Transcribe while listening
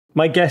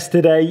My guest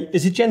today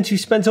is a gent who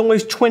spent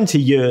almost 20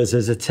 years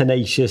as a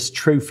tenacious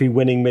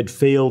trophy-winning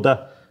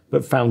midfielder,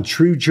 but found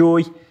true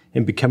joy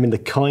in becoming the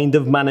kind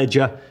of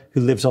manager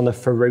who lives on a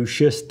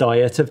ferocious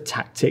diet of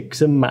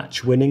tactics and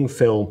match-winning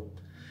film.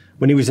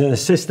 When he was an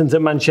assistant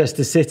at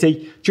Manchester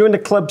City during the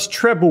club's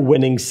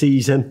treble-winning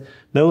season,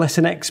 no less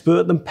an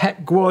expert than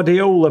Pep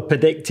Guardiola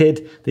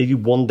predicted that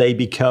he'd one day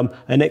become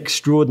an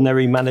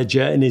extraordinary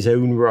manager in his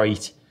own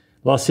right.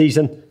 Last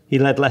season, he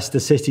led Leicester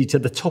City to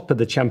the top of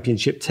the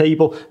Championship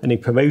table and a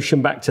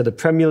promotion back to the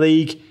Premier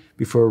League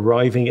before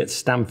arriving at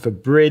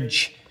Stamford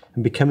Bridge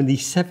and becoming the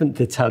 7th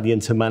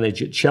Italian to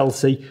manage at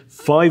Chelsea.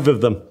 5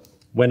 of them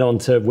went on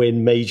to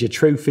win major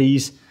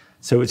trophies,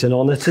 so it's an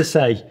honour to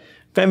say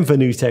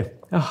benvenuto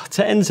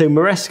to Enzo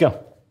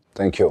Maresca.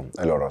 Thank you.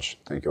 Hello, Raj.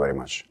 Thank you very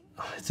much.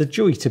 It's a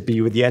joy to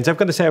be with you, Enzo. I've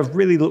got to say, I've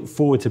really looked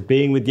forward to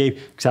being with you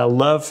because I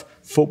love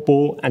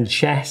football and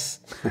chess,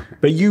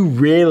 but you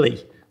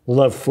really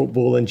love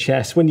football and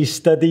chess. When you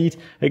studied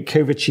at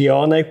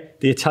Coverciano,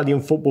 the Italian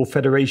Football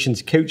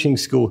Federation's coaching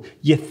school,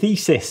 your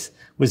thesis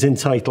was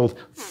entitled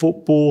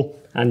Football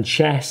and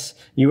Chess.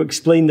 You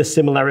explained the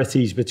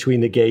similarities between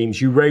the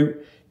games. You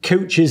wrote,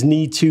 coaches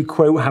need to,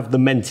 quote, have the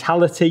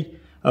mentality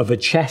of a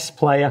chess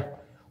player.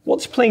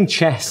 What's playing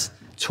chess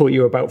taught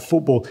you about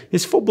football?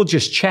 Is football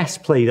just chess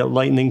played at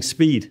lightning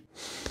speed?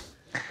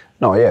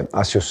 No, yeah,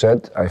 as you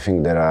said, I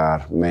think there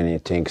are many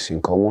things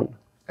in common,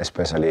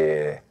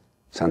 especially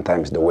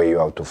sometimes the way you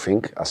have to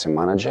think as a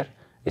manager.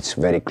 It's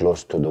very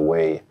close to the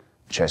way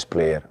chess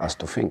player has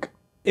to think.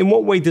 In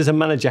what way does a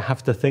manager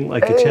have to think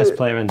like a chess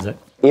player, Enzo?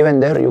 Even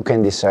there, you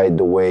can decide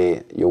the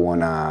way you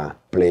want to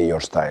play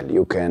your style.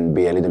 You can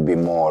be a little bit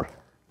more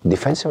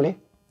defensively,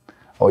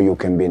 or you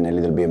can be a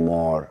little bit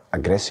more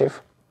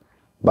aggressive.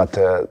 But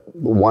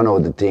one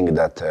of the things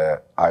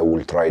that I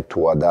will try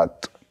to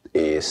adapt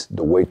is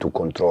the way to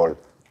control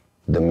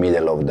the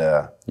middle of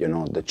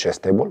the chess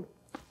table.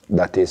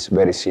 That is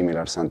very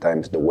similar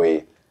sometimes the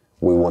way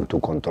we want to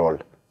control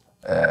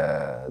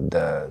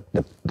the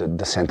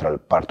central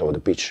part of the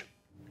pitch.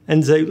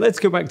 Enzo, let's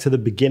go back to the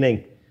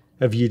beginning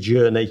of your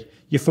journey.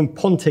 You're from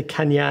Ponte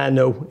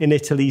Cagnano in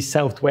Italy's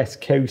southwest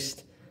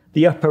coast,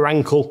 the upper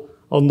ankle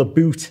on the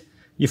boot.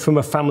 You're from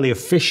a family of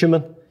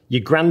fishermen.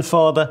 Your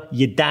grandfather,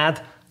 your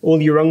dad,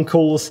 all your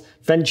uncles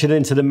ventured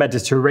into the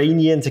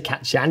Mediterranean to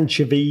catch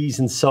anchovies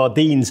and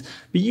sardines,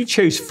 but you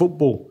chose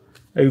football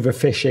over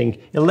fishing.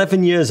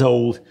 11 years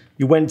old,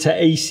 you went to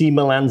AC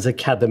Milan's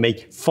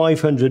academy,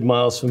 500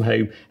 miles from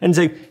home. And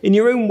so, in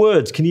your own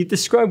words, can you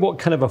describe what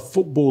kind of a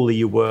footballer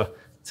you were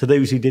to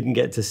those who didn't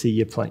get to see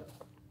you play?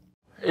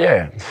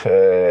 Yeah,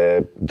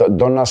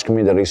 don't ask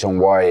me the reason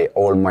why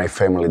all my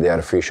family, they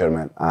are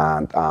fishermen,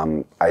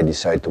 and I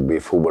decided to be a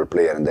football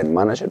player and then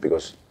manager,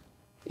 because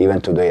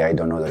even today I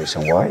don't know the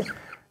reason why.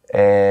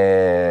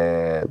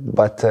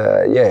 But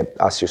yeah,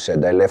 as you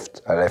said, I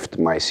left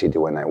my city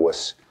when I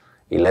was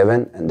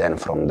 11, and then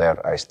from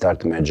there I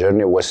started my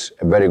journey. It was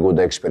a very good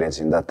experience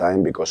in that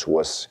time because it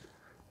was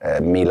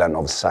Milan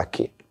of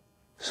Sacchi.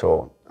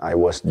 So I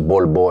was the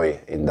ball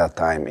boy in that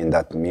time in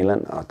that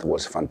Milan. It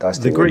was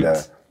fantastic. The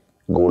greats.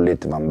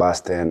 Gullit, Van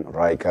Basten,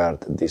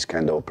 Rijkaard, these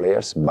kind of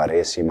players,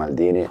 Baresi,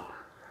 Maldini.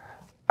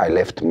 I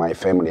left my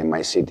family and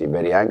my city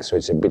very young, so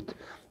it's a bit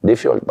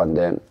difficult, but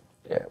then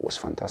yeah, it was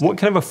fantastic. What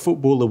kind of a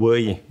footballer were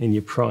you in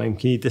your prime?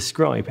 Can you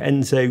describe?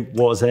 Enzo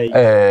was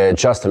a...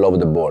 Just love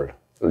the ball.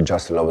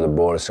 Just love the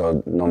ball,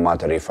 so no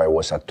matter if I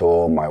was at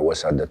home, I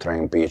was at the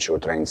training pitch or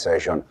training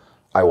session,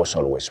 I was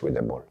always with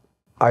the ball.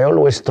 I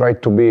always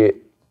tried to be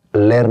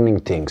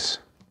learning things.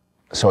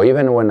 So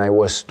even when I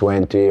was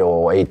 20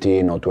 or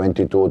 18 or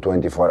 22,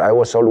 24, I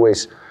was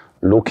always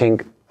looking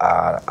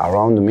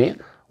around me.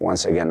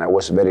 Once again, I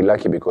was very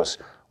lucky because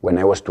when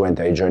I was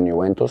 20, I joined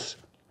Juventus.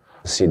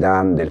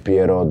 Zidane, Del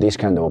Piero, these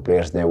kind of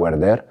players, they were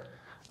there.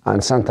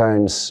 And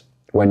sometimes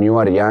when you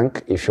are young,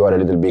 if you are a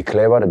little bit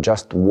clever,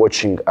 just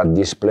watching at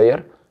this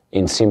player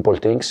in simple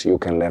things, you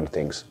can learn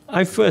things.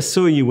 I first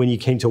saw you when you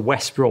came to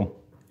West Brom,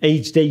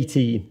 aged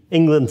 18,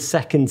 England's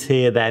second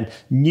tier then,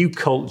 new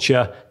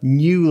culture,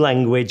 new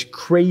language,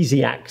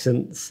 crazy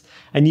accents,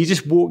 and you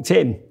just walked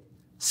in,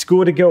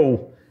 scored a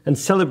goal, and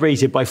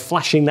celebrated by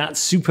flashing that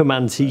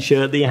Superman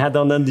t-shirt that you had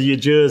on under your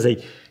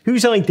jersey.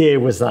 Whose idea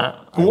was that?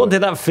 And what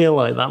did that feel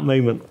like, that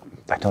moment?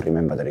 I don't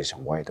remember the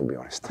reason why, to be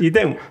honest. You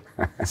don't?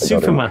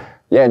 Superman?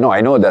 Yeah, no,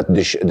 I know that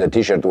the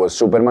t-shirt was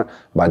Superman,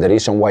 but the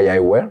reason why I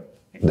wear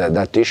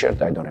that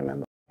t-shirt, I don't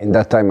remember. In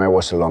that time, I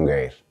was long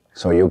hair,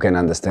 so you can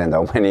understand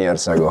how many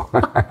years ago.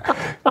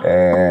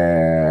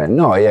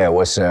 No, yeah, it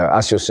was,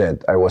 as you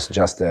said, I was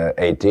just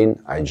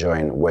 18. I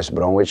joined West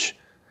Bromwich,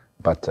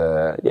 but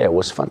yeah, it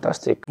was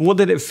fantastic. What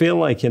did it feel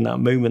like in that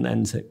moment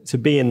then, to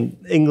be in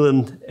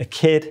England, a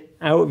kid,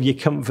 out of your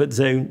comfort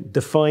zone,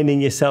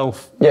 defining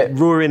yourself,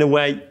 roaring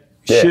away,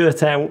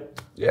 shirt out,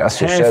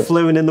 hair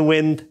flowing in the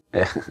wind?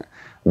 Yeah.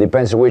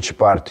 Depends which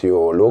part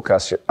you look.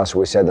 As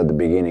we said at the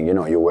beginning, you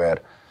know, you were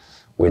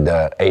with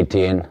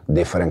 18,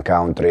 different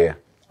country.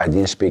 I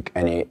didn't speak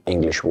any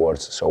English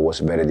words, so it was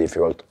very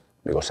difficult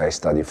because I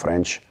studied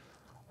French.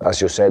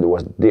 As you said, it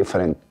was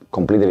different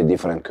completely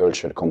different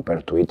culture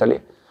compared to Italy.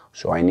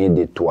 So I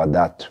needed to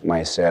adapt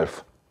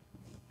myself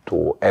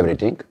to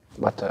everything.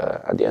 But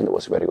at the end, it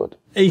was very good.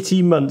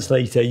 18 months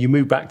later, you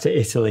moved back to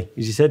Italy.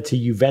 As you said, to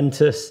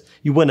Juventus.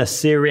 You won a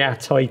Serie A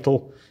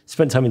title,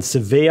 spent time in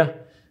Sevilla,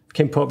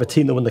 became part of a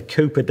team that won the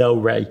Copa del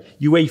Rey,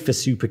 UEFA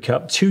Super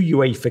Cup, 2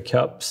 UEFA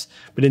Cups.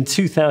 But in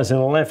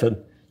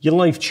 2011, your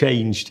life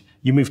changed.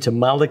 You moved to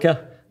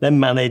Malaga, then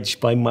managed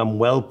by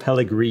Manuel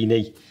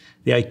Pellegrini,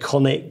 the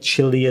iconic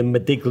Chilean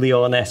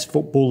Modiglianes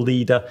football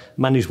leader,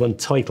 man who's won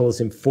titles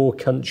in 4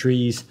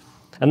 countries.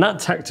 And that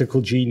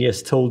tactical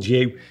genius told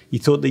you, he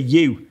thought that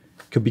you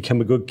could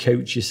become a good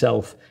coach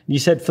yourself. And you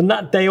said, from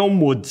that day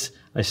onwards,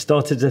 I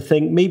started to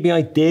think maybe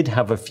I did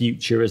have a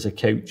future as a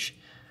coach.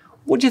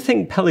 What do you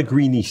think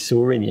Pellegrini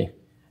saw in you?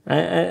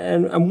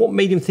 And what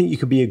made him think you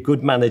could be a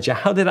good manager?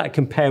 How did that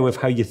compare with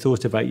how you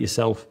thought about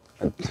yourself?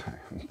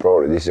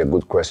 Probably this is a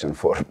good question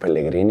for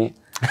Pellegrini.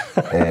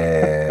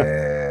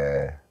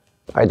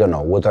 I don't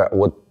know.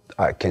 What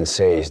I can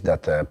say is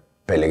that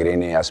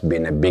Pellegrini has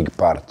been a big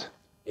part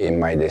in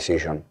my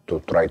decision to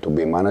try to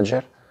be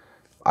manager.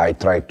 I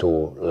try to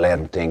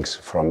learn things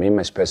from him,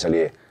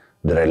 especially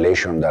the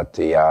relation that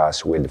he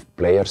has with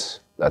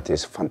players. That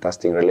is a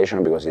fantastic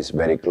relation because it's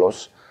very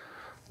close.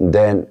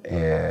 Then,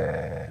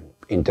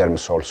 in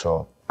terms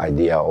also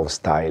idea of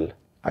style,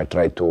 I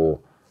try to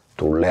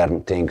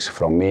learn things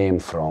from him,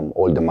 from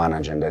all the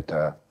managers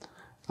that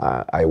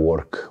I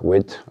work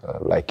with,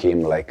 like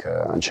him, like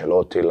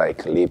Ancelotti,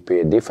 like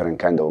Lippi, different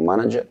kind of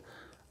manager.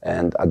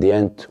 And at the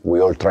end, we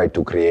all try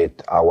to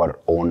create our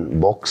own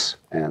box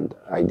and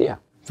idea.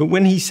 But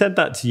when he said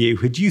that to you,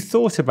 had you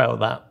thought about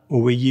that?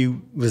 Or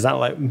was that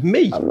like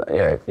me?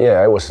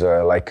 I was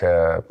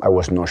I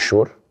was not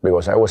sure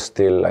because I was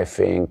still, I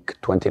think,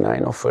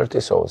 29 or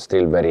 30, so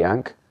still very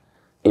young.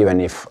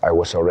 Even if I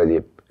was already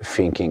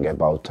thinking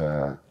about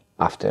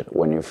after,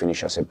 when you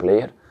finish as a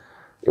player,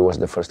 it was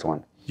the first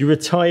one. You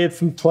retired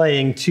from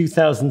playing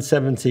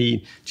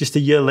 2017. Just a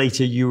year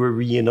later, you were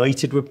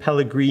reunited with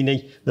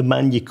Pellegrini, the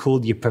man you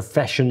called your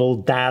professional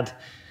dad.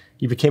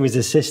 You became his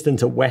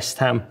assistant at West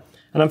Ham.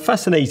 And I'm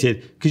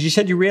fascinated because you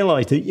said you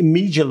realised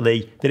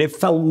immediately that it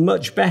felt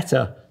much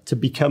better to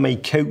become a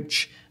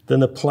coach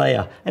than a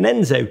player. And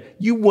Enzo,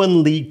 you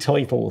won league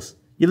titles.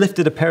 You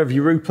lifted a pair of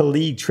Europa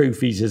League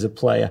trophies as a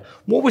player.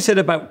 What was it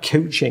about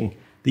coaching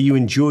that you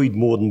enjoyed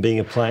more than being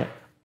a player?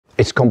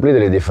 It's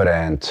completely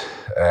different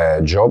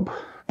job.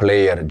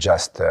 Player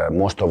just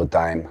most of the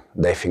time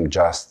they think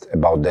just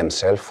about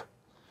themselves.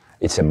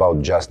 It's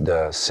about just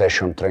the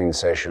session, training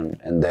session,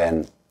 and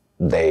then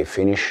they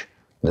finish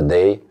the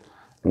day.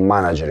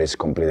 Manager is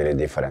completely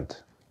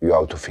different. You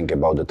have to think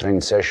about the training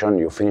session.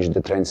 You finish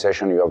the training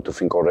session. You have to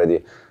think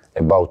already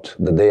about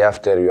the day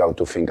after. You have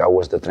to think how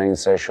was the training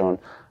session,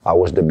 how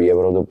was the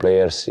behavior of the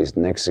players, his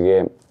next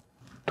game.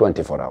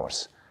 24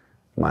 hours,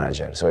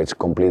 manager. So it's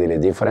completely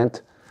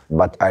different.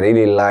 But I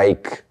really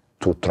like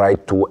to try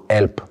to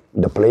help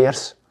the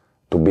players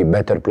to be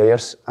better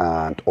players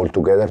and all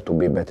together to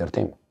be a better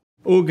team.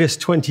 August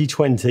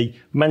 2020,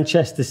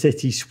 Manchester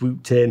City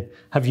swooped in.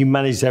 Have you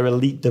managed their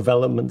elite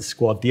development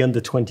squad, the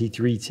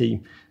under-23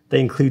 team?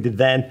 They included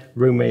then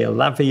Romeo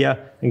Lavia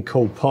and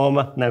Cole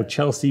Palmer, now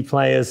Chelsea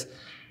players.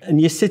 And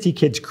your City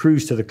kids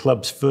cruised to the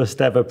club's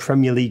first ever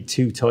Premier League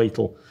 2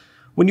 title.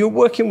 When you were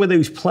working with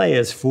those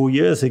players 4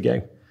 years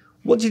ago,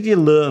 what did you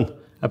learn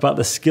about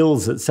the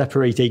skills that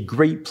separate a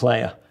great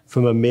player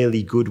from a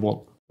merely good one?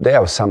 They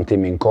have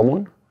something in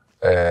common.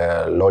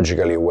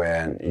 Logically,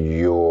 when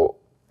you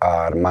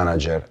are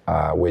manager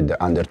with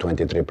the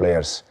under-23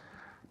 players,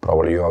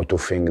 probably you have to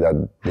think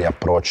that the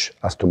approach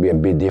has to be a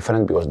bit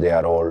different because they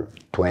are all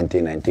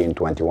 20, 19,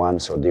 21,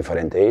 so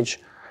different age.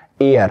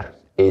 Here,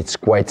 it's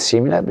quite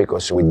similar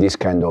because with this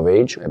kind of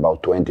age,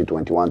 about 20,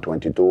 21,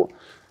 22,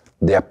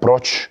 the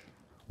approach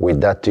with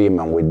that team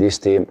and with this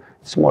team,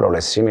 it's more or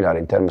less similar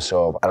in terms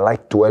of I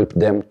like to help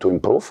them to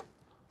improve.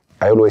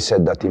 I always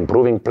said that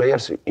improving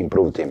players,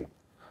 improve team.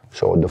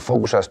 So the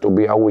focus has to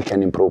be how we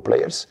can improve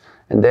players,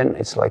 and then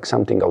it's like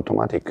something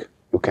automatic.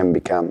 You can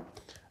become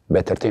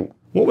better team.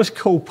 What was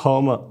Cole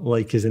Palmer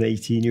like as an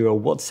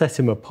 18-year-old? What set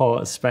him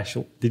apart as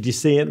special? Did you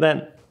see it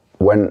then?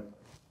 When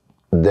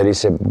there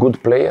is a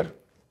good player,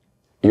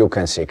 you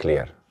can see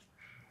clear.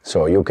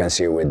 So you can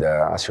see with,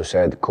 as you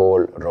said,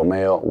 Cole,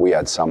 Romeo, we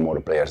had some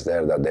more players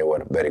there that they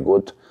were very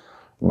good,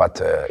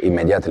 but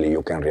immediately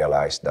you can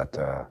realize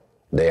that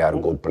they are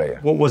good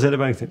players. What was it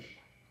about it?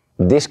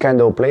 This kind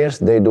of players,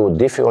 they do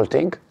difficult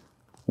thing,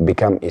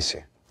 become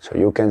easy. So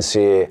you can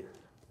see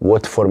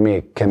what for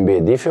me can be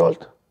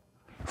difficult,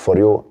 for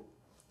you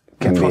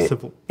can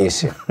Impossible. Be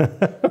easy.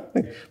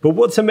 But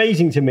what's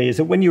amazing to me is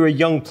that when you were a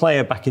young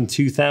player back in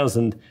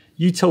 2000,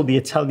 you told the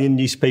Italian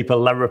newspaper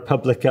La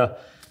Repubblica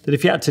that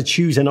if you had to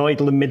choose an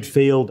idol in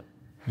midfield,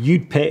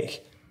 you'd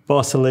pick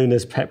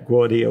Barcelona's Pep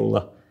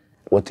Guardiola.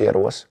 What year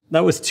was?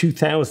 That was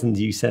 2000,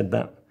 you said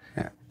that.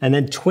 Yeah. And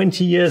then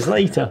 20 years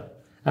later,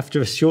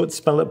 after a short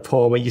spell at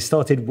Parma, you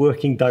started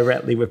working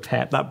directly with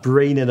Pep, that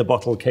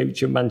brain-in-a-bottle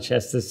coach at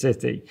Manchester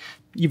City.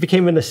 You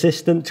became an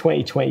assistant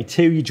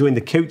 2022, you joined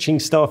the coaching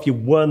staff, you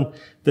won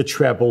the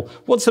treble.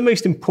 What's the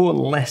most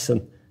important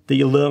lesson that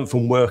you learned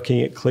from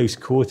working at close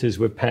quarters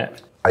with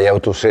Pep? I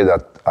have to say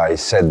that I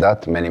said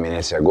that many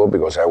minutes ago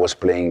because I was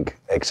playing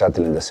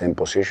exactly in the same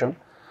position.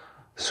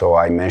 So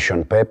I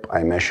mentioned Pep,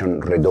 I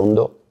mentioned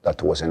Redondo,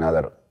 that was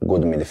another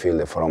good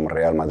midfielder from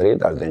Real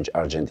Madrid,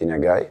 Argentina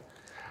guy.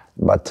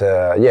 But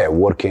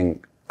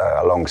working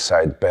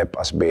alongside Pep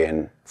has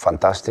been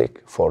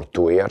fantastic for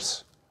 2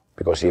 years,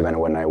 because even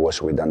when I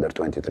was with under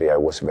 23, I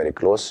was very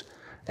close.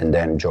 And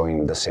then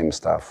joining the same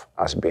staff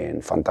has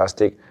been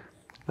fantastic.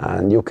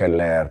 And you can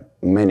learn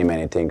many,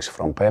 many things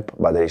from Pep,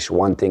 but there is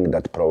one thing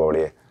that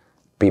probably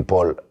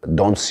people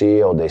don't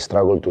see or they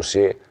struggle to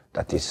see,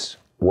 that is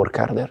work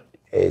harder.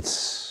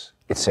 It's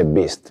a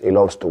beast. He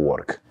loves to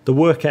work. The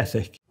work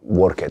ethic?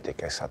 Work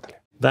ethic, exactly.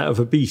 That of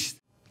a beast?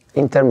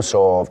 In terms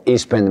of, he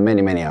spent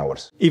many, many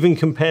hours. Even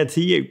compared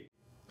to you?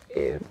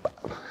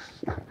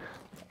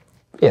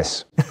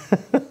 Yes.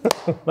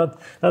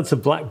 That's a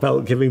black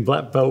belt giving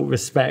black belt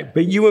respect.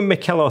 But you and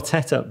Mikel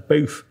Arteta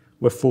both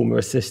were former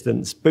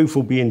assistants. Both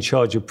will be in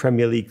charge of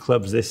Premier League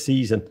clubs this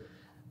season.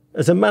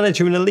 As a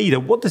manager and a leader,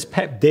 what does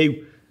Pep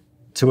do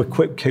to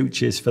equip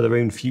coaches for their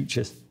own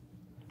futures?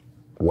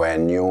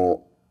 When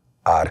you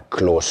are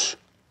close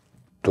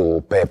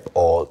to Pep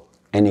or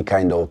any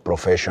kind of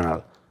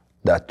professional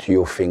that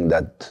you think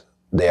that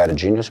they are a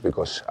genius,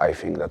 because I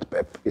think that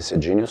Pep is a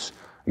genius,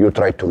 you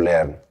try to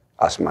learn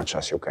as much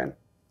as you can.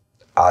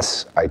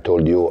 As I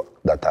told you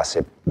that as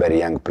a very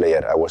young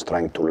player, I was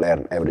trying to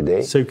learn every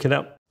day. Soak it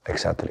up.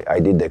 Exactly.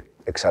 I did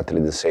exactly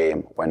the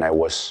same when I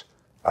was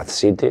at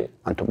City,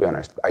 and to be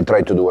honest, I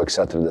try to do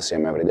exactly the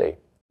same every day.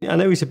 I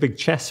know he's a big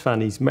chess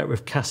fan. He's met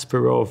with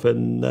Kasparov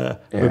and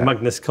with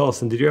Magnus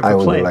Carlsen. Did you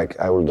ever play him?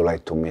 I would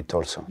like to meet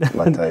also,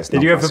 but it's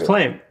Did you ever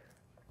play him?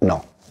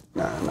 No,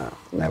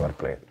 never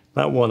played.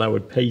 That one I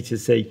would pay to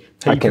see.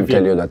 I can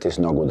tell you that it's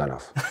not good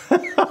enough.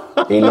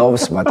 He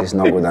loves, but it's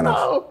not good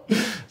enough.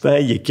 There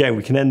you go.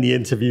 We can end the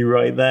interview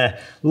right there.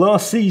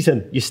 Last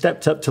season, you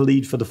stepped up to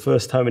lead for the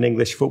first time in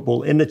English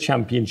football in the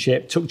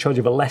Championship, took charge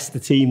of a Leicester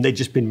team. They'd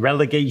just been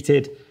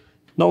relegated.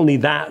 Not only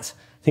that,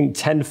 I think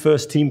 10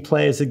 first-team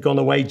players had gone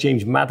away.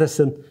 James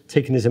Maddison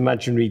taking his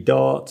imaginary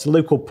darts.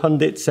 Local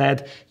pundit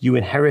said you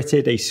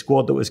inherited a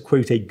squad that was,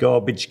 quote, a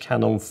garbage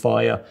can on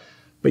fire.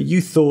 But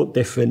you thought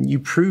different. You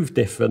proved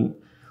different.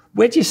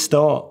 Where do you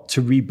start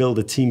to rebuild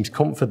a team's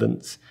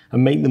confidence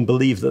and make them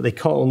believe that they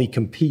can't only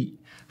compete,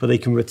 but they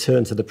can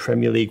return to the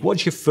Premier League?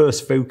 What's your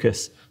first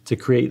focus to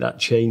create that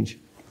change?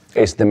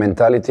 It's the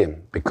mentality,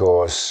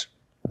 because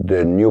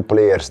the new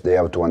players, they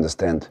have to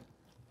understand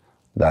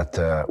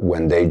that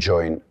when they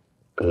join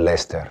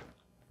Leicester,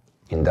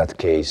 in that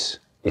case,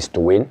 is to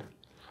win.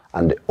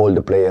 And all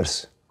the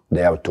players,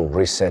 they have to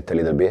reset a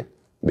little bit,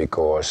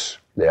 because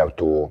they have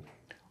to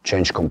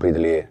change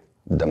completely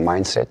the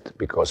mindset,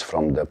 because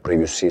from the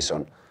previous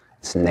season,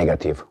 it's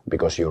negative,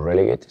 because you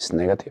relegate, it's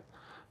negative.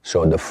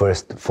 So the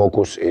first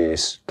focus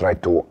is try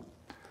to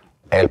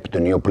help the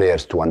new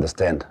players to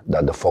understand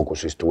that the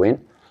focus is to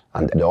win,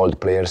 and the old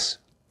players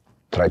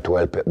try to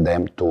help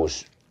them to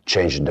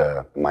change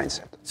the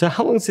mindset. So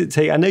how long does it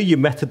take? I know your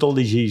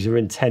methodologies are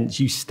intense.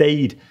 You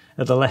stayed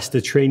at the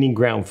Leicester training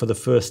ground for the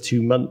first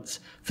 2 months.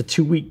 For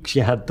 2 weeks,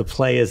 you had the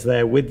players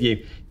there with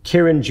you.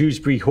 Kieran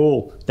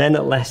Dewsbury-Hall, then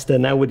at Leicester,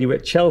 now with you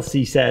at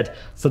Chelsea, said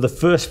for the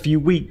first few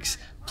weeks,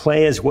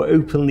 players were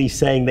openly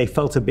saying they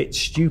felt a bit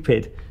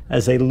stupid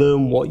as they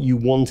learned what you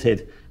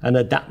wanted and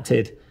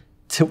adapted.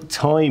 Took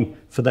time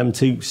for them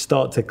to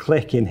start to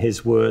click, in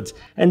his words.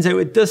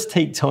 Enzo, it does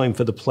take time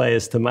for the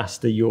players to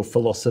master your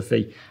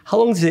philosophy. How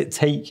long does it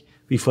take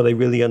before they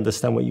really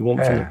understand what you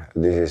want from them?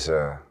 This is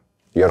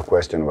your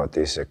question, but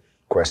it's a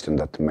question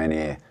that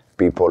many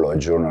people or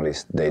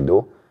journalists, they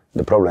do.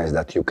 The problem is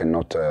that you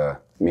cannot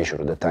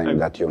measure the time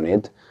that you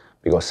need,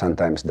 because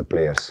sometimes the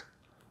players,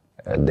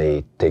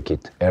 they take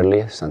it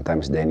early,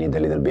 sometimes they need a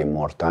little bit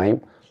more time.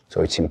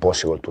 So it's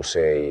impossible to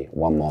say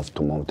 1 month,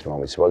 2 months, 3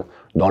 months. Well,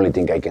 the only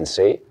thing I can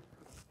say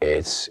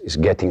is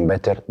getting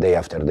better day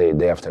after day,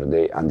 day after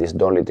day. And this is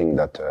the only thing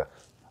that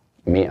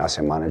me as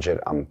a manager,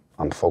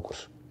 I'm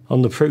focused.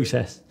 On the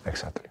process.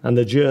 Exactly. And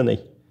the journey.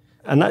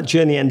 And that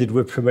journey ended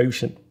with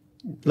promotion.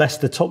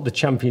 Leicester topped the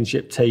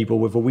Championship table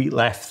with a week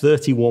left,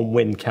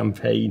 31-win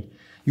campaign.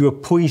 You were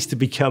poised to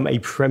become a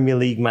Premier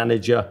League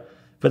manager,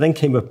 but then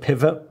came a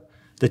pivot.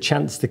 The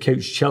chance to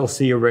coach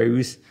Chelsea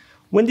arose.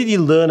 When did you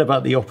learn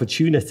about the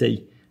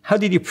opportunity? How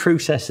did you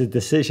process the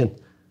decision?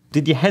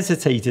 Did you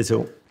hesitate at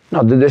all?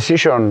 No, the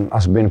decision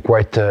has been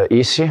quite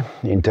easy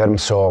in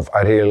terms of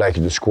I really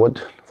like the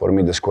squad. For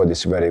me, the squad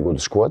is a very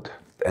good squad.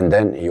 And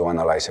then you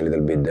analyze a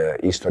little bit the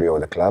history of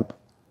the club,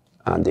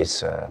 and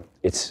it's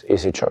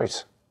easy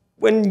choice.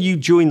 When you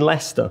joined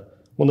Leicester,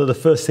 one of the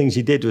first things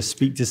you did was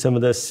speak to some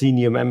of the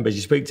senior members.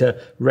 You spoke to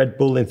Red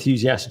Bull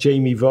enthusiast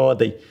Jamie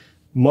Vardy,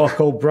 Mark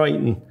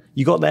Albrighton.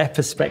 You got their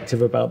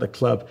perspective about the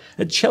club.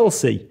 At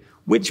Chelsea,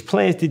 which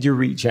players did you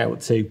reach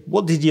out to?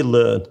 What did you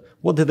learn?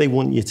 What did they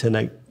want you to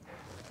know?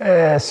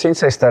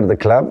 Since I started the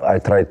club, I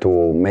try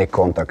to make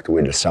contact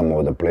with some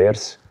of the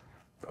players.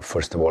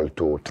 First of all,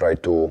 to try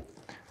to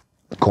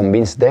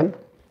convince them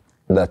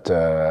that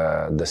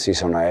the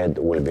season ahead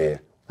will be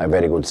a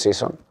very good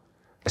season.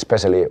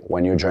 Especially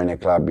when you join a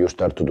club, you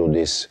start to do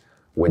this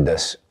with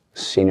the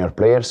senior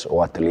players,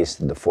 or at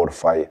least the 4 or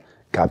 5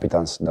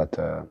 captains that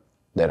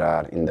there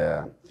are in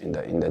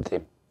the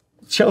team.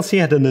 Chelsea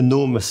had an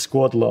enormous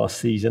squad last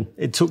season.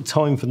 It took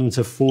time for them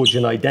to forge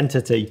an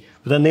identity,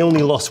 but then they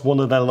only lost one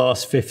of their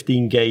last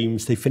 15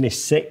 games. They finished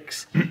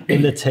 6th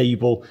in the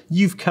table.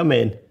 You've come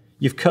in,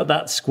 you've cut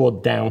that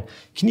squad down.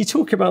 Can you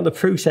talk about the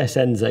process,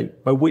 Enzo,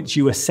 by which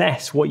you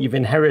assess what you've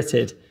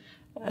inherited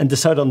and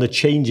decide on the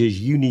changes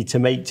you need to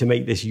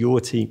make this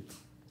your team?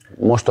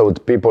 Most of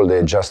the people,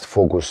 they just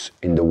focus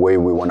in the way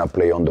we want to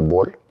play on the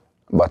ball,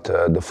 but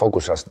the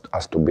focus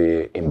has to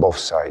be in both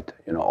sides,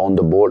 on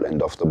the ball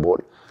and off the ball.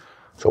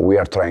 So we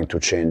are trying to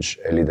change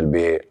a little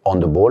bit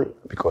on the ball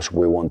because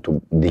we want to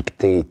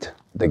dictate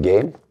the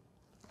game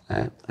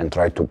and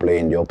try to play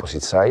in the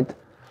opposite side.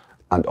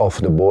 And off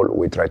the ball,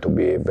 we try to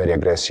be very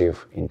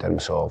aggressive in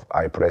terms of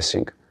high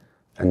pressing.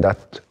 And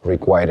that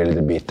requires a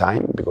little bit of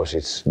time because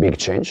it's big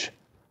change.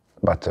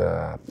 But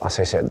as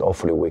I said,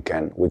 hopefully we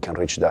can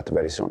reach that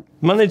very soon.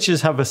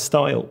 Managers have a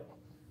style.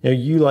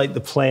 You like the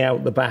play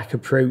out the back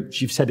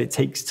approach. You've said it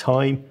takes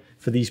time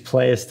for these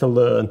players to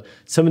learn.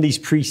 Some of these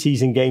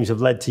pre-season games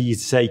have led to you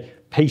to say,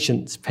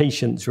 patience,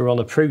 we're on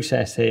a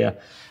process here.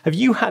 Have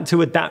you had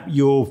to adapt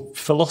your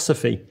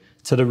philosophy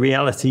to the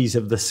realities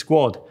of the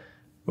squad?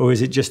 Or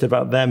is it just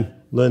about them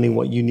learning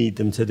what you need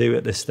them to do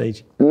at this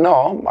stage?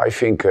 No, I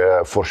think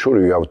for sure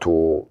you have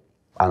to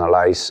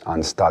analyze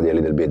and study a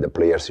little bit the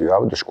players you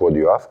have, the squad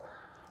you have.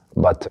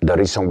 But the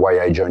reason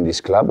why I joined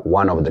this club,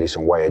 one of the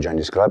reasons why I joined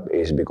this club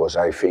is because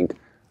I think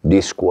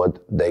this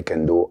squad, they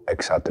can do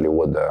exactly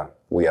what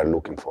we are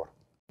looking for.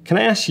 Can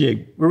I ask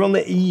you, we're on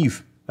the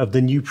eve of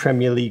the new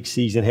Premier League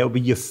season. It'll be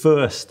your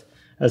first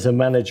as a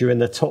manager in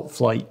the top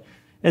flight.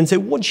 And so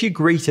what's your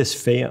greatest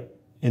fear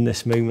in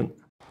this moment?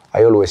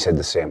 I always said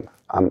the same.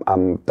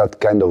 I'm that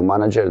kind of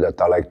manager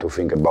that I like to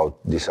think about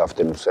this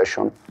afternoon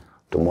session,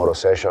 tomorrow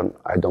session.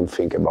 I don't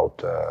think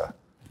about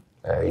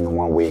in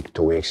 1 week,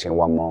 2 weeks, in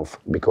 1 month,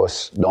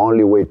 because the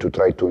only way to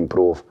try to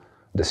improve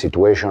the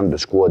situation, the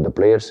squad, the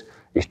players,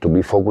 is to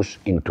be focused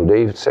in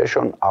today's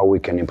session, how we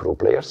can improve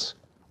players,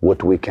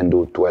 what we can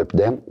do to help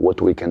them,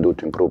 what we can do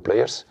to improve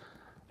players.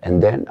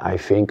 And then I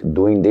think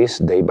doing this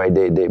day by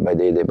day,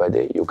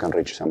 you can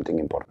reach something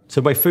important.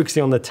 So by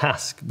focusing on the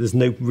task, there's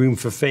no room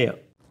for fear?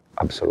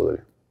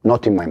 Absolutely.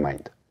 Not in my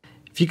mind.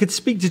 If you could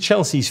speak to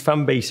Chelsea's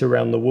fan base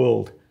around the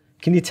world,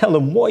 can you tell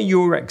them what are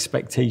your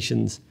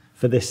expectations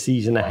for this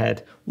season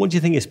ahead? What do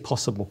you think is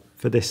possible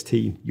for this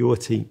team, your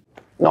team?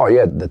 No,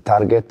 yeah, the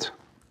target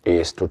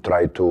is to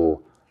try to,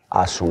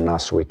 as soon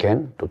as we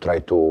can, to try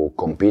to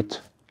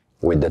compete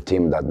with the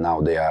team that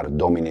now they are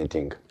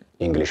dominating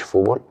English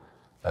football,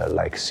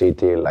 like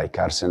City, like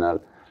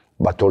Arsenal.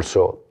 But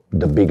also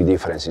the big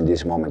difference in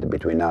this moment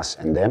between us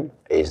and them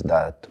is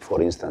that,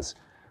 for instance,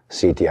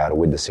 City are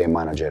with the same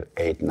manager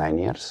 8-9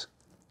 years.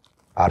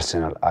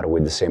 Arsenal are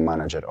with the same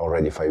manager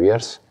already 5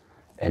 years.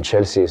 And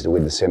Chelsea is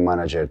with the same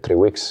manager 3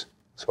 weeks.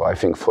 So I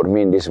think for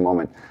me in this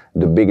moment,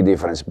 the big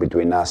difference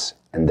between us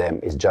and them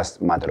is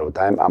just a matter of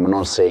time. I'm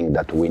not saying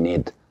that we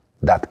need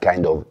that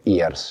kind of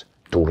years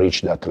to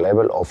reach that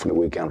level. Hopefully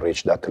we can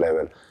reach that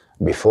level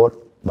before,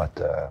 but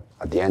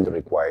at the end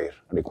require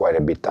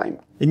a bit time.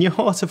 In your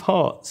heart of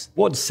hearts,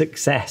 what's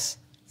success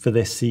for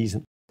this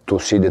season? To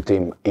see the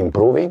team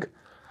improving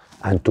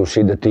and to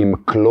see the team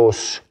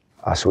close,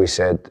 as we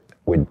said,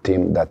 with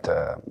team that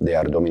they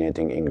are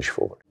dominating English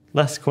football.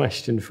 Last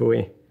question for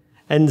you.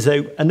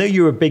 Enzo, I know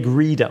you're a big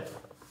reader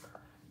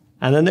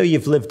and I know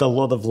you've lived a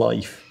lot of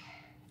life.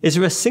 Is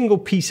there a single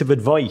piece of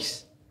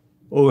advice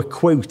or a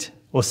quote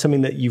or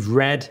something that you've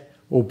read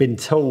or been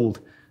told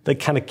that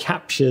kind of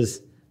captures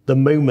the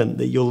moment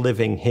that you're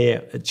living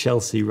here at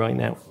Chelsea right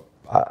now?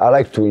 I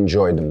like to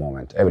enjoy the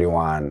moment.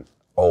 Everyone,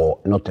 or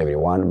not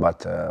everyone,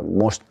 but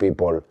most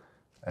people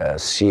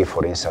see,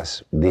 for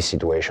instance, this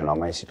situation or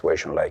my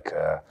situation like,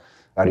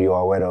 are you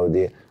aware of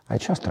the... I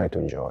just try to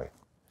enjoy.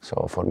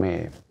 So for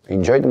me,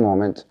 enjoy the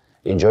moment,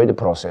 enjoy the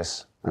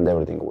process, and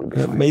everything will be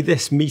fine. May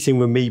this meeting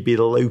with me be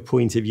the low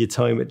point of your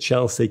time at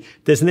Chelsea.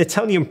 There's an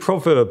Italian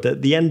proverb that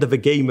at the end of a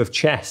game of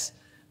chess,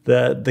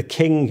 the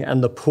king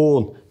and the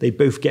pawn, they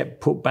both get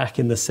put back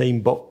in the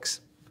same box.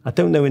 I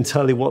don't know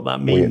entirely what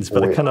that means,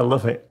 but I kind of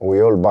love it.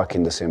 We're all back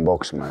in the same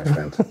box, my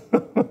friend,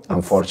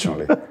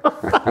 unfortunately.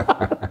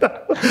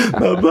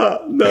 No,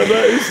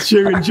 that is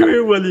true. Enjoy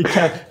it while you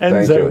can.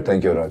 Enzo,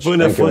 Thank you, Raj.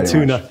 Buona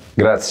fortuna.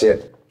 Grazie.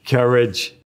 Courage.